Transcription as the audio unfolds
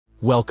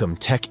Welcome,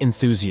 tech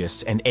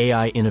enthusiasts and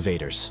AI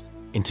innovators.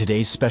 In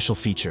today's special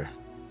feature,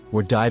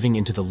 we're diving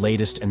into the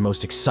latest and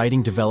most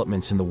exciting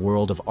developments in the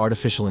world of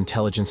artificial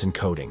intelligence and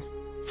coding.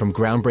 From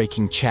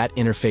groundbreaking chat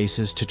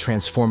interfaces to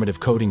transformative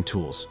coding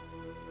tools,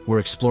 we're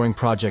exploring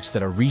projects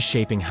that are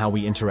reshaping how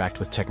we interact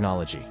with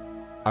technology.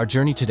 Our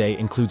journey today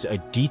includes a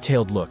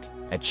detailed look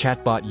at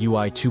Chatbot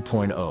UI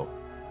 2.0,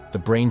 the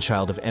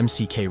brainchild of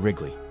MCK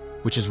Wrigley,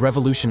 which is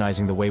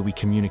revolutionizing the way we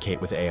communicate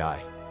with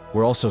AI.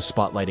 We're also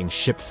spotlighting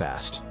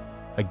ShipFast,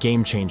 a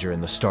game-changer in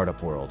the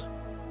startup world,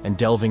 and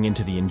delving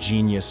into the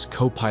ingenious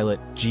Copilot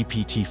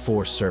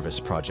GPT-4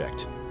 service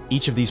project.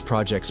 Each of these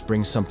projects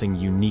brings something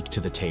unique to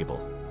the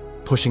table,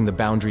 pushing the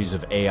boundaries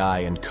of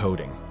AI and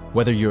coding.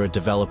 Whether you're a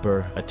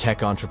developer, a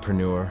tech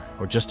entrepreneur,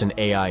 or just an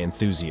AI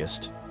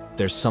enthusiast,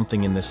 there's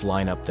something in this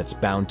lineup that's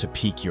bound to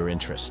pique your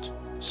interest.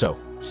 So,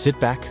 sit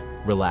back,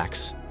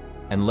 relax,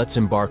 and let's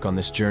embark on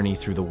this journey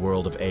through the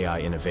world of AI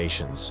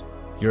innovations.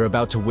 You're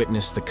about to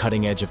witness the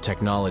cutting edge of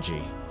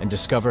technology and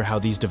discover how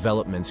these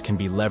developments can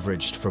be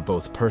leveraged for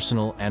both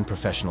personal and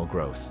professional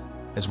growth.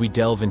 As we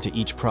delve into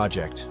each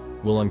project,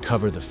 we'll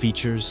uncover the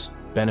features,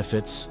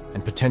 benefits,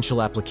 and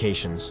potential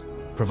applications,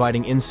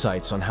 providing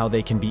insights on how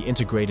they can be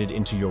integrated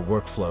into your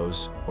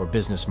workflows or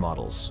business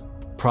models.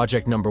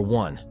 Project number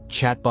 1,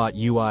 Chatbot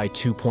UI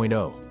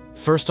 2.0.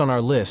 First on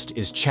our list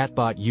is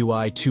Chatbot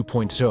UI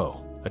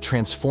 2.0, a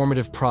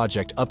transformative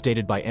project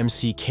updated by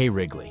MCK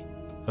Wrigley.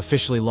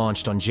 Officially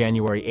launched on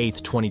January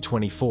 8,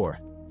 2024,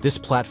 this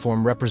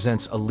platform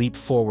represents a leap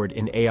forward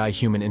in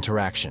AI-human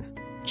interaction.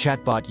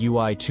 Chatbot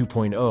UI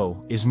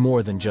 2.0 is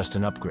more than just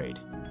an upgrade.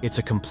 It's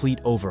a complete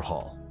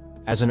overhaul.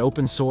 As an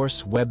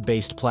open-source,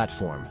 web-based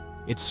platform,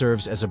 it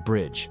serves as a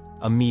bridge,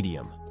 a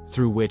medium,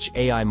 through which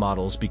AI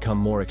models become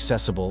more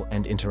accessible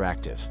and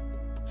interactive.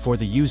 For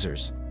the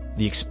users,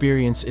 the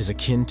experience is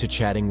akin to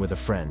chatting with a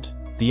friend.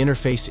 The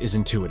interface is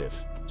intuitive,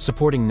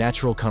 supporting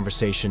natural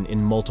conversation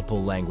in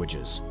multiple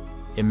languages.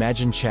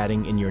 Imagine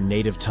chatting in your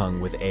native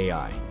tongue with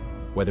AI,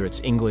 whether it's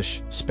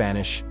English,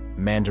 Spanish,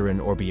 Mandarin,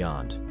 or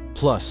beyond.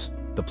 Plus,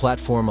 the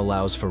platform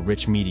allows for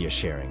rich media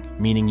sharing,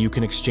 meaning you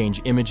can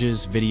exchange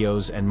images,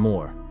 videos, and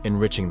more,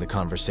 enriching the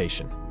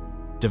conversation.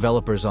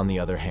 Developers, on the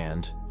other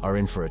hand, are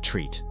in for a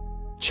treat.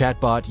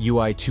 Chatbot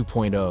UI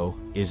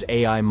 2.0 is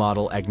AI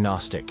model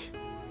agnostic.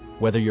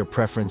 Whether your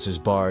preference is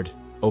Bard,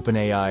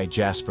 OpenAI,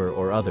 Jasper,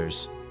 or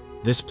others,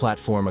 this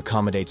platform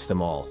accommodates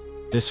them all.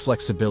 This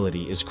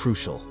flexibility is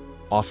crucial,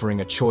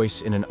 offering a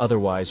choice in an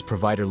otherwise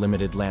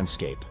provider-limited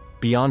landscape.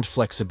 Beyond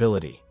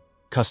flexibility,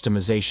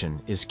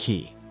 customization is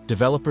key.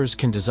 Developers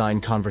can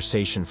design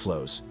conversation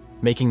flows,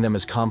 making them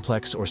as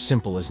complex or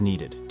simple as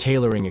needed,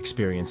 tailoring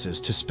experiences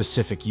to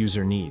specific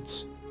user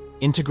needs.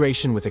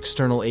 Integration with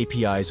external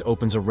APIs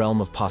opens a realm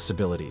of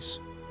possibilities,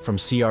 from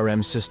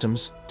CRM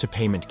systems to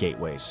payment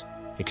gateways,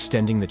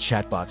 extending the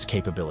chatbot's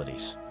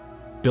capabilities.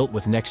 Built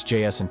with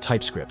NextJS and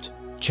TypeScript,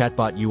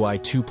 Chatbot UI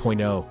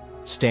 2.0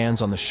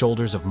 stands on the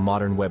shoulders of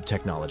modern web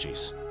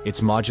technologies.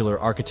 Its modular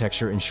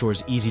architecture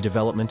ensures easy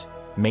development,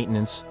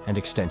 maintenance, and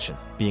extension.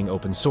 Being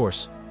open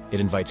source, it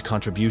invites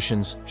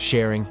contributions,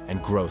 sharing,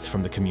 and growth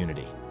from the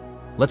community.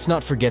 Let's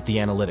not forget the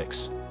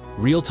analytics.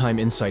 Real-time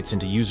insights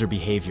into user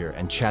behavior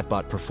and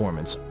chatbot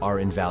performance are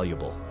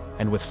invaluable.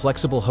 And with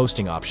flexible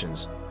hosting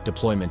options,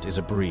 deployment is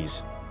a breeze,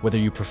 whether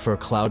you prefer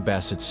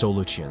cloud-based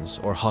solutions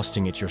or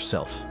hosting it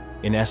yourself.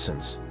 In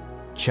essence,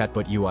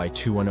 Chatbot UI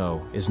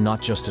 2.0 is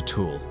not just a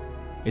tool.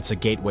 It's a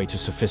gateway to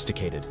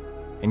sophisticated,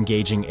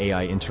 engaging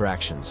AI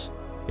interactions.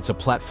 It's a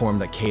platform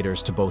that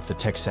caters to both the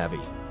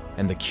tech-savvy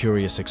and the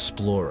curious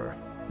explorer,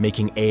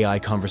 making AI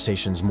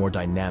conversations more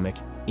dynamic,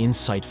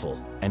 insightful,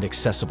 and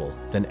accessible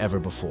than ever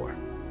before.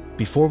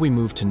 Before we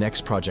move to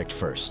next project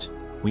first,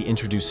 we're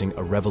introducing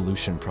a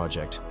revolution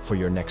project for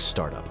your next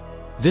startup.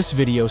 This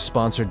video is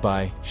sponsored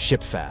by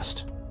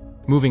ShipFast.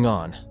 Moving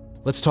on,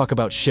 let's talk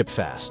about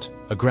ShipFast,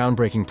 a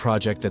groundbreaking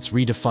project that's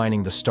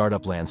redefining the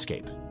startup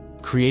landscape.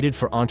 Created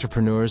for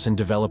entrepreneurs and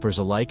developers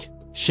alike,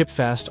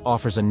 ShipFast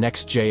offers a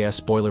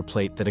NextJS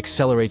boilerplate that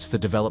accelerates the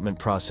development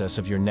process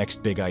of your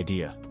next big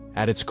idea.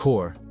 At its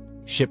core,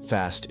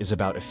 ShipFast is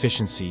about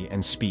efficiency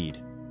and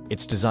speed.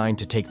 It's designed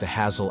to take the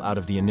hassle out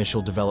of the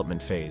initial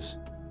development phase,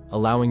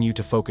 allowing you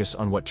to focus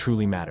on what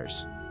truly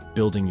matters,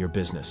 building your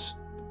business.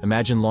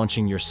 Imagine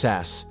launching your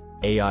SaaS,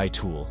 AI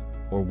tool,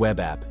 or web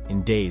app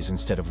in days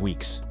instead of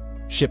weeks.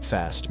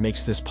 ShipFast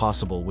makes this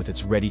possible with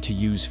its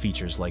ready-to-use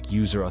features like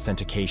user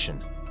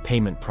authentication,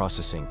 payment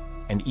processing,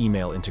 and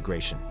email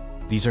integration.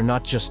 These are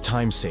not just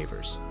time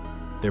savers,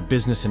 they're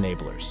business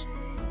enablers.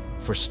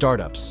 For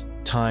startups,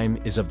 time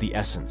is of the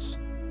essence,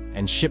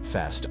 and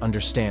ShipFast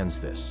understands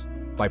this.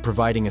 By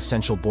providing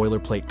essential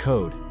boilerplate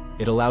code,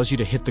 it allows you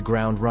to hit the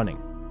ground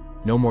running.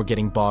 No more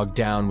getting bogged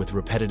down with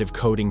repetitive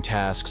coding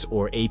tasks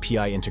or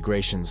API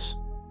integrations.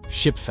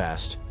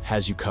 ShipFast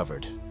has you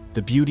covered.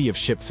 The beauty of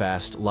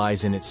ShipFast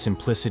lies in its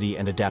simplicity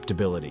and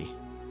adaptability.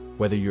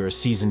 Whether you're a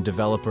seasoned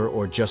developer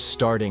or just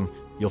starting,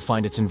 you'll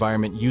find its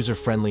environment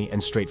user-friendly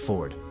and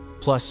straightforward.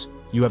 Plus,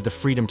 you have the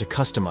freedom to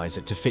customize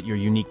it to fit your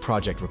unique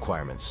project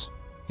requirements.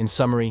 In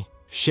summary,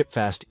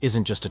 ShipFast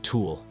isn't just a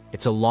tool,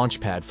 It's a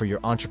launchpad for your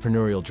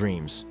entrepreneurial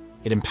dreams.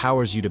 It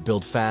empowers you to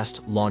build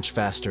fast, launch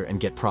faster, and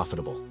get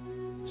profitable.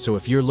 So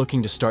if you're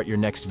looking to start your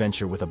next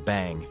venture with a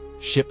bang,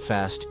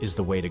 ShipFast is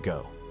the way to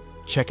go.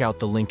 Check out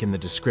the link in the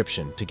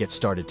description to get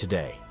started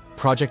today.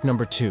 Project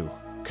number 2,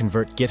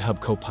 convert GitHub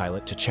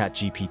Copilot to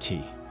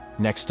ChatGPT.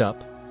 Next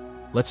up,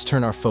 let's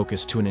turn our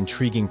focus to an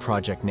intriguing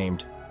project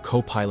named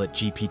Copilot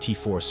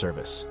GPT-4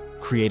 service,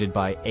 created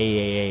by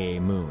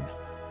Moon.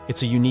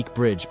 It's a unique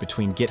bridge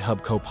between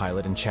GitHub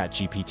Copilot and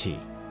ChatGPT,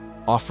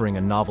 offering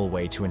a novel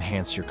way to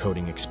enhance your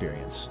coding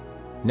experience.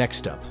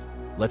 Next up,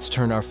 let's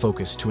turn our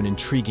focus to an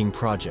intriguing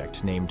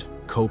project named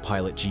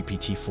Copilot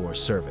GPT-4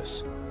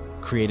 service,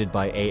 created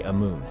by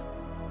Moon.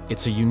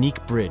 It's a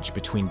unique bridge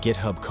between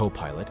GitHub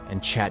Copilot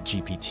and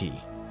ChatGPT,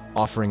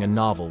 offering a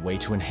novel way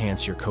to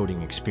enhance your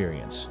coding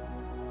experience.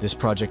 This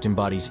project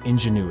embodies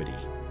ingenuity.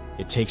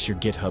 It takes your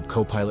GitHub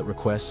Copilot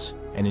requests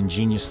and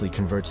ingeniously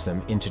converts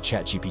them into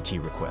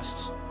ChatGPT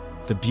requests.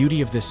 The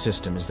beauty of this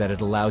system is that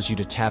it allows you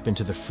to tap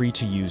into the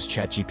free-to-use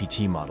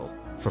ChatGPT model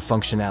for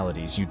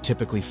functionalities you'd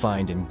typically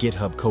find in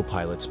GitHub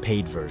Copilot's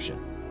paid version.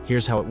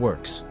 Here's how it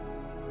works.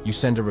 You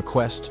send a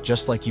request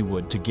just like you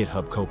would to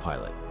GitHub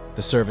Copilot.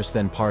 The service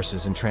then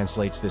parses and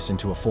translates this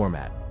into a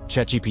format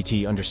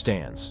ChatGPT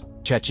understands.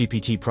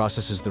 ChatGPT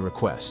processes the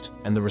request,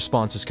 and the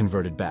response is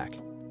converted back,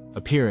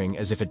 appearing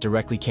as if it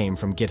directly came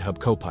from GitHub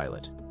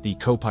Copilot. The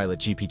Copilot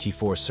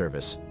GPT-4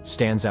 service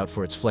stands out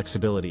for its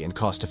flexibility and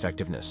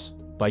cost-effectiveness.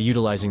 By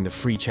utilizing the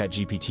free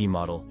ChatGPT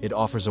model, it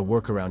offers a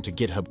workaround to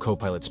GitHub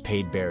Copilot's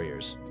paid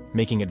barriers,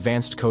 making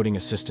advanced coding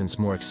assistance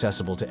more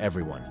accessible to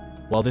everyone.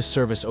 While this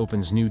service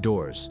opens new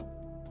doors,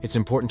 it's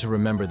important to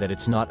remember that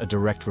it's not a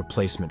direct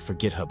replacement for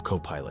GitHub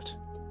Copilot.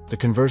 The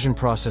conversion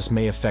process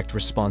may affect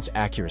response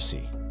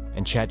accuracy,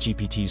 and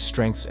ChatGPT's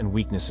strengths and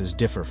weaknesses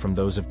differ from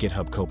those of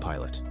GitHub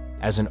Copilot.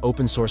 As an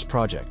open-source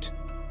project,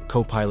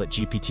 Copilot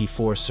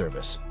GPT-4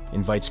 service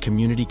invites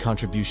community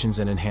contributions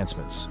and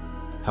enhancements.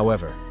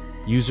 However,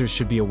 users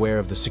should be aware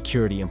of the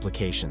security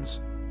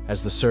implications,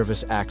 as the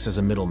service acts as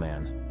a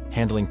middleman,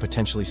 handling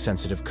potentially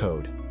sensitive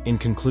code. In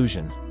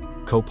conclusion,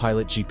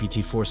 Copilot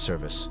GPT-4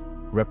 service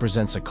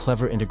represents a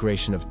clever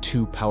integration of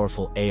two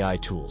powerful AI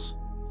tools,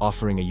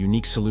 offering a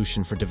unique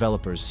solution for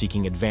developers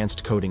seeking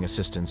advanced coding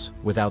assistance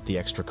without the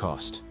extra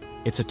cost.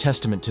 It's a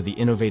testament to the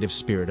innovative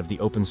spirit of the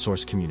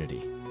open-source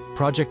community.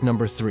 Project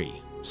number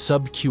 3,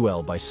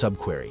 SubQL by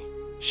SubQuery.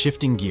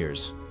 Shifting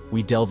gears,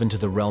 we delve into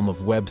the realm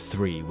of Web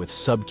 3 with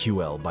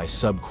SubQL by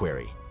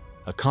SubQuery,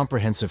 a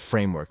comprehensive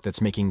framework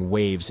that's making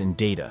waves in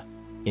data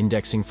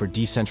indexing for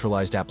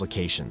decentralized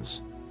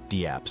applications,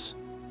 DApps.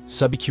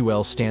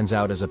 SubQL stands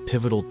out as a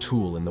pivotal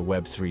tool in the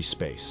Web 3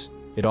 space.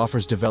 It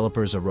offers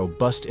developers a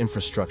robust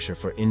infrastructure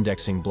for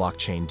indexing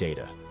blockchain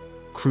data,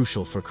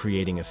 crucial for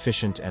creating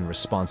efficient and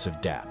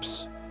responsive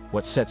dApps.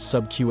 What sets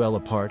SubQL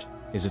apart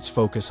is its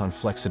focus on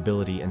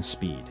flexibility and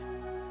speed.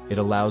 It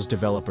allows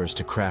developers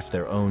to craft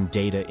their own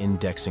data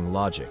indexing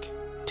logic,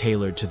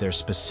 tailored to their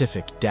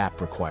specific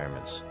dApp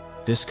requirements.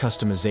 This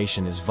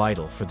customization is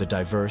vital for the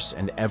diverse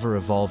and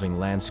ever-evolving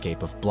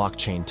landscape of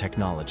blockchain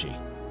technology.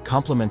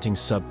 Complementing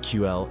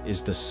SubQL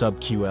is the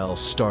SubQL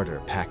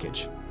Starter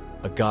package,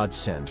 a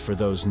godsend for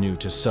those new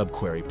to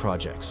SubQuery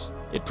projects.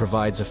 It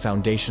provides a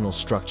foundational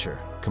structure,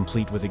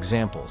 complete with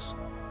examples,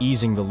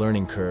 easing the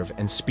learning curve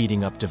and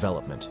speeding up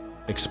development.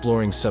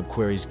 Exploring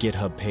SubQuery's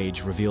GitHub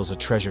page reveals a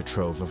treasure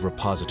trove of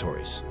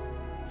repositories.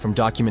 From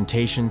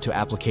documentation to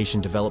application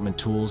development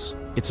tools,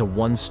 it's a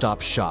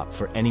one-stop shop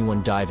for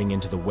anyone diving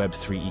into the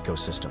Web3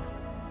 ecosystem.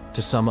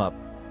 To sum up,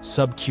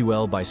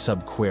 SubQL by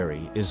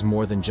SubQuery is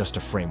more than just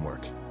a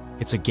framework.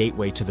 It's a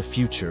gateway to the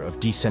future of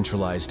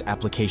decentralized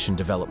application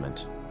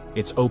development.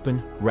 Its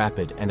open,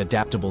 rapid, and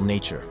adaptable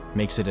nature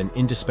makes it an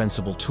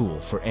indispensable tool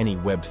for any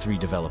Web3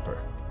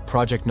 developer.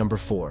 Project number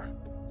 4,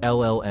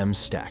 LLM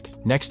Stack.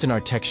 Next in our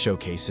tech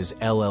showcase is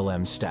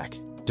LLM Stack,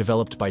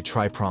 developed by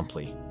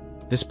TryPromptly.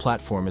 This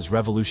platform is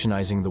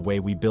revolutionizing the way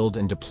we build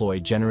and deploy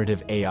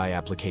generative AI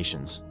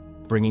applications,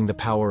 bringing the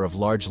power of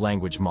large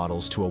language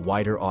models to a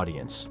wider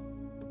audience.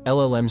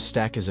 LLM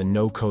Stack is a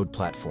no-code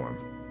platform,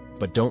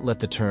 but don't let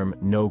the term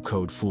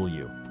no-code fool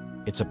you.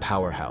 It's a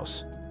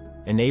powerhouse,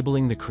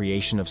 enabling the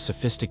creation of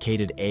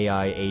sophisticated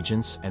AI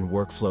agents and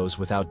workflows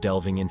without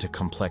delving into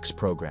complex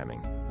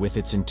programming. With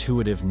its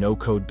intuitive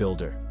no-code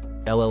builder,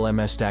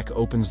 LLMStack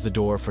opens the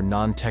door for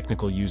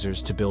non-technical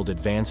users to build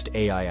advanced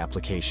AI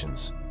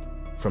applications.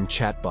 From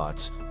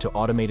chatbots to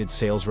automated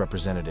sales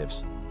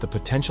representatives, the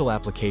potential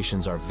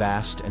applications are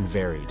vast and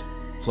varied.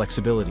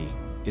 Flexibility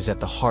is at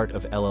the heart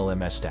of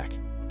LLMStack.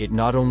 It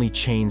not only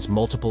chains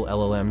multiple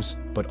LLMs,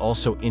 but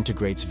also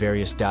integrates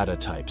various data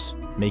types,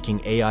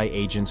 making AI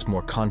agents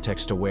more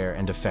context-aware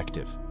and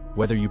effective.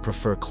 Whether you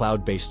prefer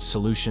cloud-based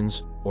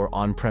solutions or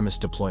on-premise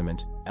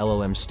deployment,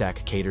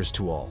 LLMStack caters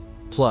to all.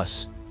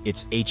 Plus,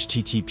 its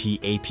HTTP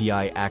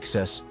API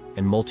access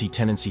and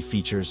multi-tenancy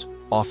features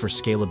offer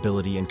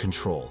scalability and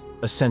control,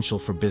 essential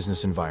for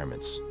business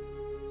environments.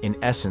 In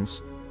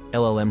essence,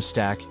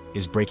 LLMStack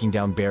is breaking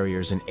down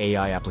barriers in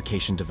AI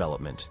application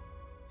development.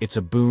 It's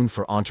a boon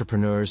for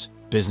entrepreneurs,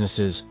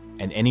 businesses,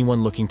 and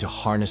anyone looking to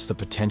harness the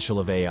potential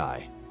of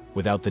AI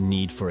without the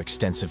need for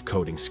extensive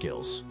coding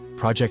skills.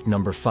 Project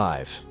number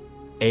 5,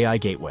 AI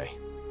Gateway.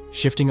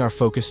 Shifting our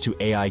focus to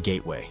AI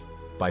Gateway.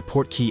 By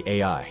Portkey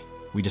AI,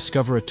 we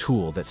discover a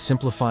tool that's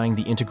simplifying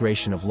the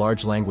integration of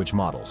large language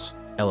models,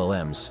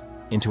 LLMs,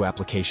 into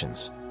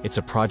applications. It's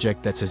a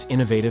project that's as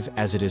innovative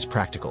as it is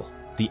practical.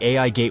 The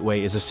AI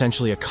Gateway is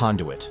essentially a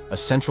conduit, a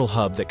central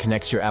hub that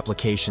connects your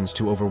applications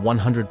to over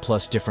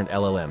 100+ different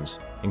LLMs,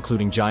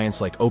 including giants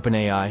like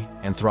OpenAI,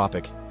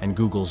 Anthropic, and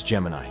Google's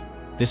Gemini.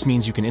 This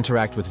means you can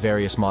interact with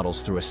various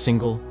models through a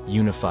single,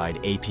 unified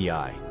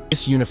API.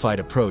 This unified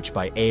approach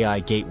by AI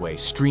Gateway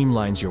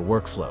streamlines your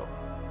workflow.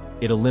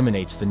 It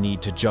eliminates the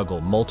need to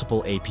juggle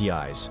multiple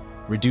APIs,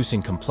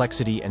 reducing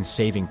complexity and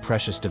saving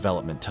precious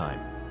development time.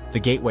 The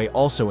gateway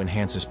also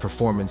enhances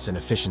performance and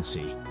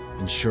efficiency,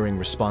 ensuring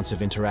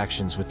responsive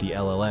interactions with the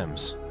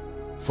LLMs.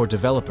 For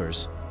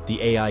developers,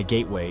 the AI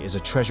Gateway is a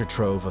treasure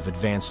trove of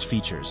advanced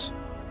features.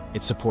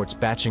 It supports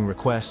batching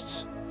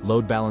requests,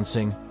 load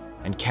balancing,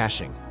 and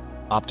caching,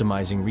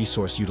 optimizing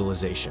resource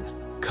utilization.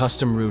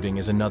 Custom routing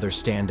is another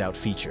standout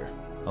feature,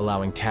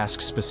 allowing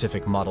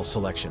task-specific model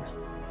selection.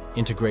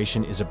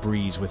 Integration is a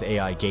breeze with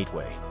AI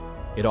Gateway.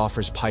 It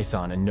offers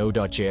Python and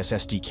Node.js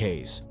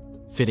SDKs,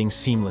 fitting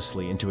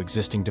seamlessly into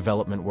existing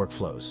development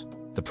workflows.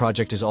 The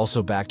project is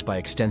also backed by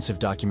extensive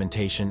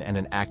documentation and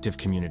an active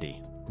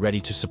community,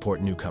 ready to support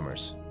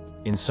newcomers.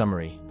 In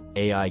summary,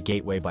 AI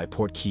Gateway by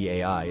Portkey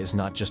AI is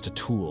not just a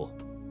tool,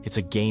 it's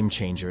a game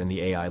changer in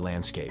the AI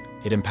landscape.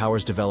 It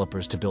empowers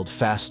developers to build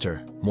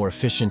faster, more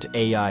efficient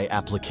AI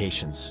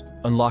applications,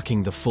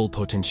 unlocking the full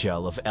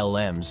potential of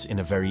LMs in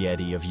a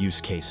variety of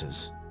use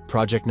cases.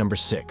 Project number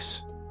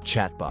 6,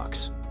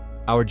 Chatbox.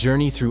 Our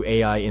journey through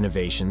AI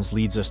innovations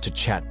leads us to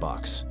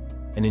Chatbox,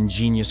 an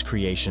ingenious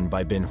creation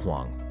by Bin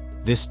Huang.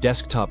 This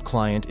desktop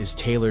client is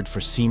tailored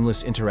for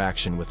seamless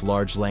interaction with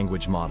large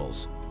language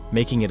models,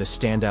 making it a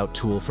standout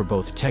tool for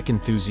both tech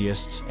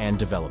enthusiasts and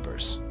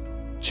developers.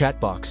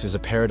 Chatbox is a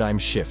paradigm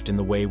shift in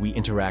the way we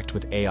interact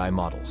with AI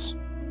models.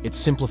 It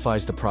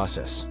simplifies the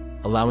process,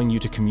 allowing you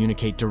to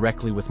communicate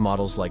directly with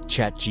models like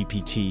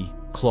ChatGPT,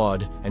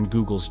 Claude, and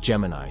Google's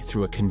Gemini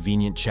through a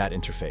convenient chat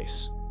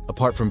interface.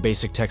 Apart from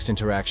basic text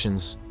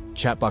interactions,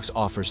 Chatbox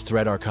offers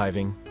thread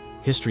archiving,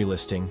 history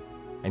listing,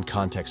 and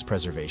context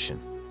preservation.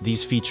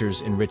 These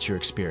features enrich your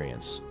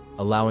experience,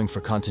 allowing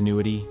for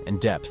continuity and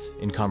depth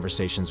in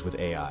conversations with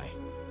AI.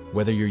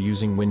 Whether you're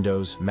using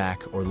Windows,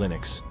 Mac, or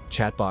Linux,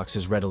 Chatbox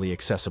is readily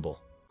accessible.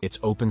 It's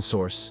open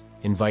source,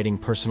 inviting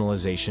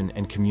personalization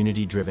and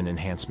community-driven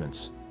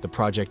enhancements. The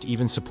project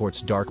even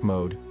supports dark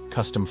mode,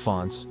 custom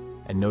fonts,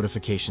 and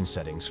notification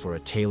settings for a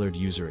tailored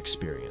user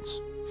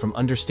experience. From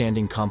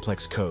understanding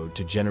complex code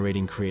to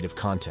generating creative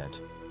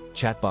content,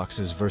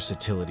 Chatbox's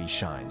versatility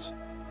shines.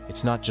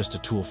 It's not just a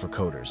tool for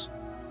coders.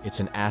 It's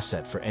an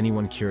asset for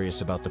anyone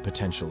curious about the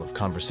potential of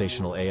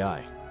conversational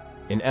AI.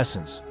 In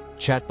essence,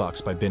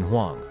 Chatbox by Bin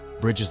Huang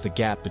bridges the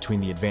gap between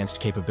the advanced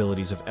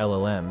capabilities of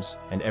LLMs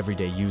and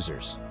everyday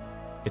users.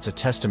 It's a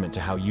testament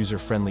to how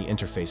user-friendly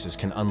interfaces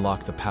can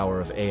unlock the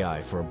power of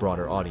AI for a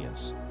broader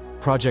audience.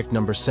 Project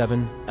number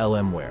 7,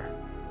 LMware.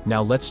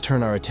 Now let's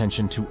turn our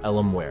attention to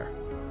LMware,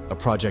 a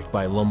project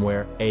by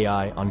LMware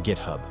AI on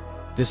GitHub.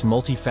 This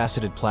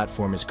multifaceted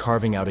platform is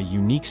carving out a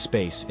unique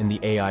space in the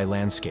AI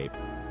landscape,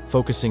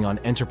 focusing on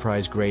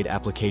enterprise-grade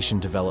application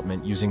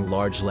development using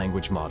large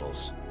language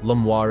models.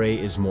 LMware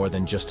is more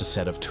than just a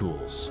set of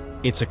tools.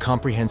 It's a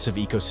comprehensive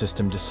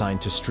ecosystem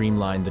designed to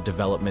streamline the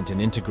development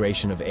and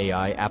integration of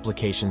AI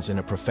applications in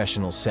a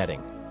professional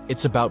setting.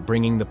 It's about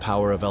bringing the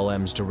power of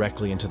LMs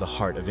directly into the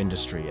heart of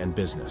industry and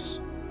business.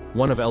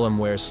 One of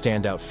LMware's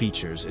standout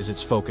features is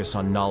its focus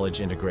on knowledge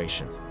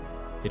integration.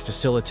 It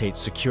facilitates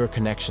secure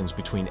connections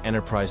between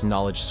enterprise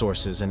knowledge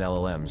sources and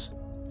LLMs,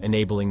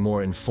 enabling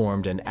more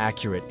informed and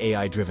accurate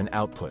AI-driven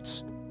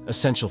outputs,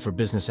 essential for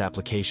business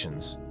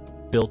applications.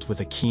 Built with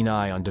a keen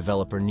eye on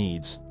developer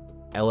needs,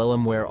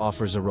 LLMware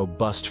offers a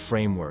robust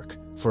framework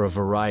for a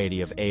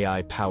variety of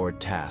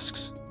AI-powered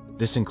tasks.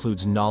 This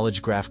includes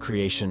knowledge graph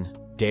creation,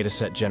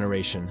 dataset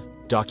generation,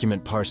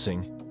 document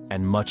parsing,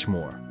 and much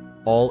more,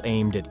 all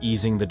aimed at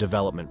easing the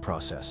development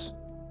process.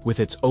 With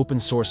its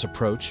open-source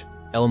approach,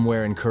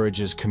 LMware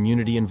encourages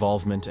community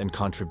involvement and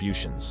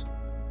contributions.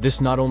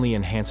 This not only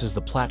enhances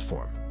the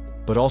platform,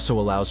 but also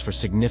allows for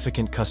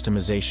significant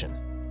customization,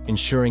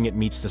 ensuring it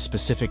meets the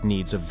specific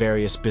needs of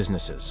various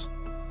businesses.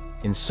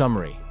 In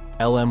summary,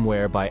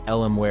 LMware by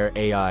LMware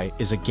AI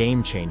is a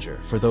game changer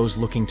for those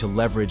looking to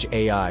leverage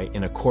AI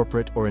in a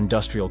corporate or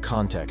industrial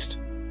context.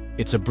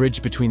 It's a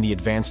bridge between the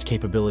advanced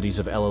capabilities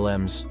of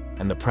LLMs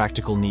and the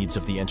practical needs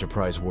of the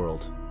enterprise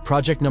world.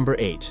 Project number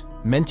 8,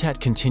 Mentat.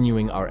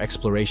 Continuing our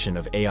exploration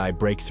of AI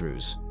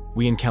breakthroughs,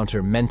 we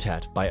encounter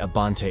Mentat by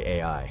Abante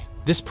AI.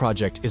 This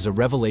project is a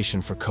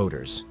revelation for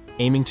coders,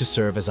 aiming to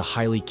serve as a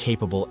highly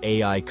capable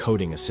AI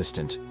coding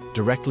assistant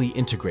directly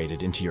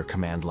integrated into your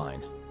command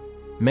line.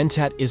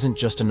 Mentat isn't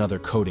just another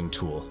coding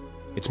tool.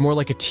 It's more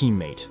like a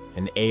teammate,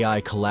 an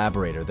AI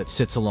collaborator that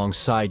sits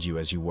alongside you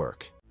as you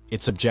work.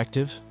 Its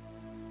objective?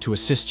 to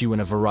assist you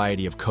in a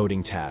variety of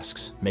coding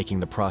tasks, making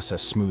the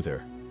process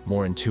smoother,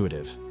 more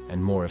intuitive,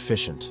 and more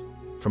efficient.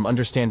 From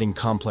understanding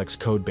complex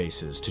code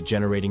bases to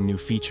generating new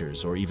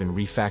features or even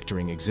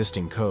refactoring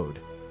existing code,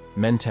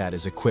 Mentat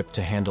is equipped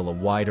to handle a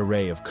wide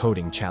array of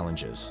coding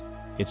challenges.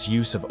 Its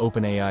use of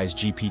OpenAI's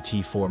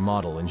GPT-4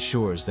 model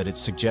ensures that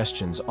its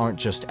suggestions aren't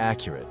just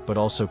accurate, but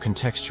also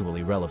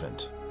contextually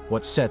relevant.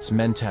 What sets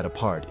Mentat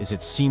apart is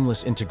its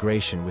seamless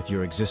integration with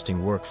your existing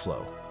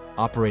workflow.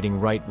 Operating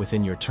right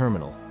within your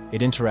terminal,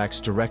 it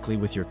interacts directly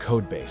with your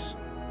codebase,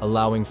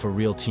 allowing for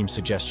real-time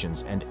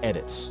suggestions and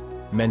edits.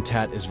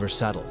 Mentat is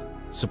versatile,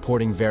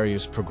 supporting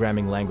various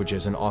programming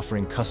languages and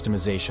offering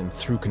customization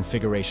through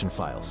configuration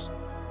files.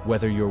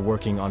 Whether you're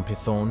working on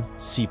Python,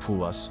 C++,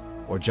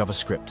 or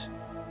JavaScript,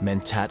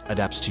 Mentat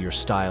adapts to your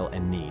style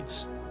and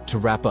needs. To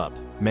wrap up,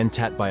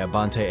 Mentat by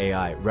Abante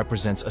AI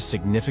represents a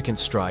significant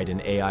stride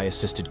in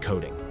AI-assisted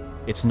coding.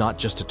 It's not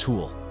just a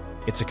tool,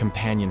 it's a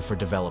companion for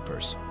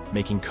developers,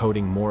 making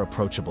coding more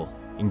approachable,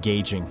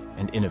 engaging,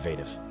 and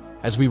innovative.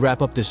 As we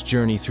wrap up this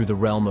journey through the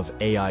realm of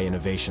AI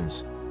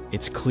innovations,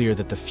 it's clear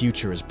that the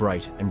future is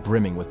bright and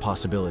brimming with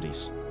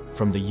possibilities.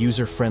 From the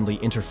user-friendly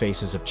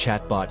interfaces of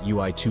Chatbot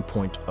UI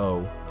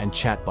 2.0 and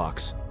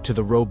Chatbox to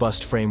the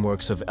robust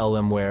frameworks of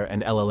LMware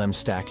and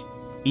LLMStack,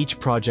 each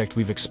project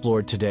we've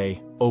explored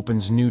today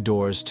opens new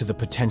doors to the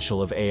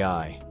potential of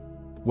AI.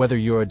 Whether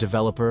you're a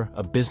developer,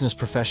 a business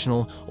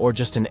professional, or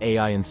just an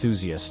AI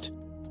enthusiast,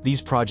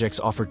 these projects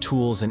offer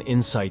tools and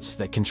insights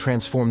that can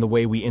transform the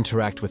way we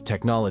interact with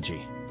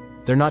technology.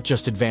 They're not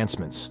just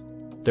advancements.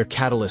 They're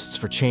catalysts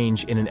for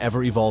change in an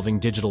ever-evolving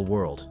digital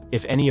world.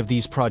 If any of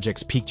these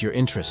projects piqued your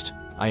interest,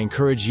 I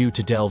encourage you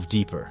to delve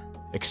deeper,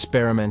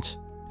 experiment,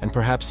 and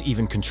perhaps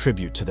even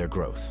contribute to their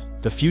growth.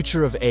 The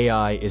future of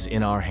AI is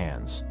in our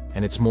hands,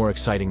 and it's more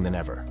exciting than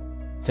ever.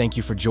 Thank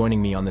you for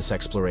joining me on this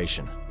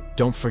exploration.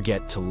 Don't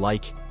forget to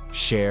like,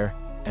 share,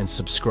 and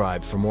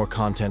subscribe for more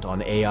content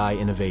on AI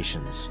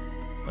innovations.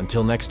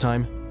 Until next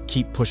time,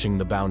 keep pushing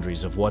the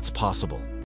boundaries of what's possible.